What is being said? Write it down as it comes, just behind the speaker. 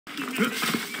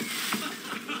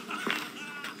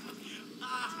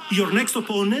Your next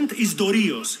opponent is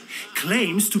Dorios.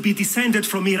 Claims to be descended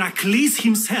from Heracles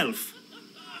himself.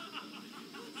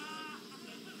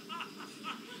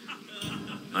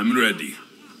 I'm ready.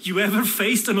 You ever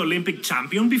faced an Olympic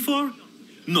champion before?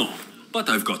 No, but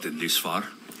I've gotten this far.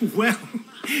 Well,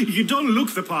 you don't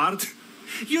look the part.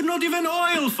 You're not even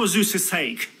oil for Zeus's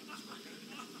sake.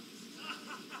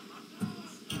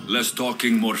 Less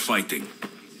talking, more fighting.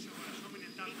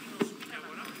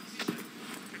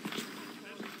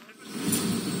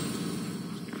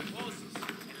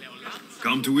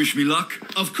 Come to wish me luck?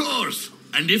 Of course.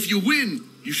 And if you win,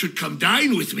 you should come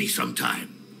dine with me sometime.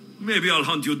 Maybe I'll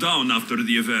hunt you down after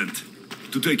the event,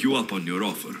 to take you up on your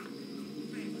offer.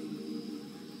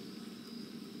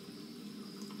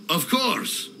 Of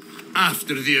course,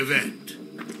 after the event.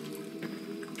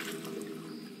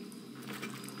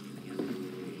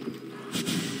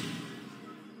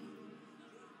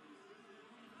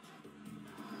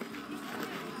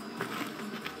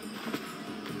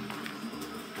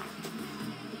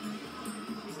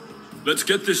 Let's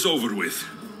get this over with.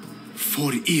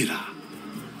 For Ira.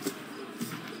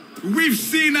 We've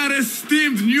seen our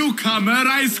esteemed newcomer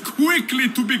rise quickly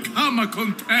to become a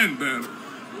contender.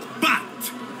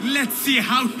 But let's see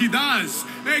how he does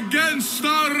against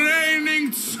our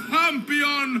reigning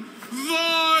champion,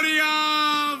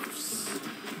 Dorios!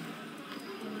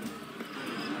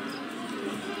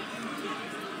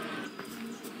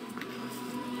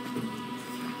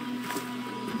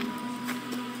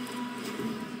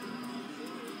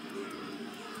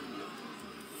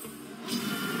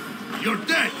 You're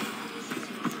dead!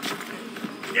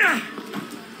 Yeah!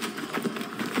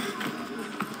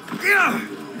 Yeah!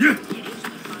 Yeah!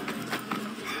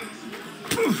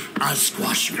 I'll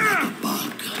squash you like a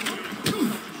bug.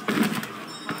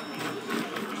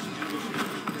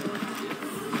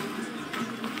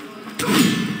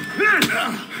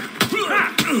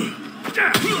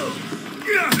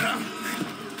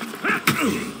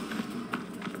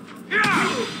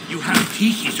 You have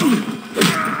teeth on.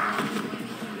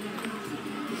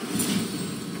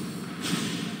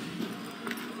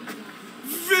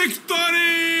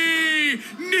 Victory!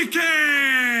 Nikkei!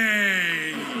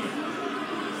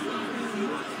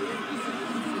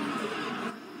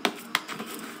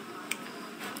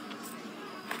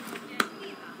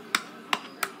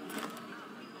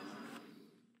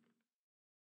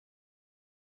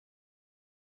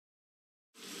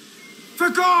 The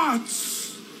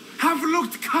gods have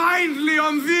looked kindly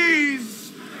on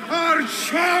these, our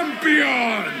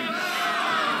champions!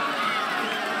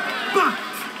 But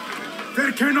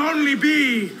there can only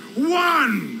be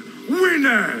one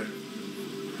winner!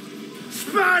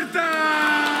 Sparta!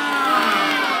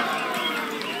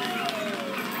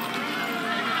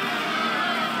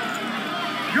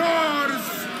 Yours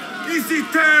is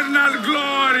eternal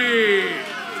glory!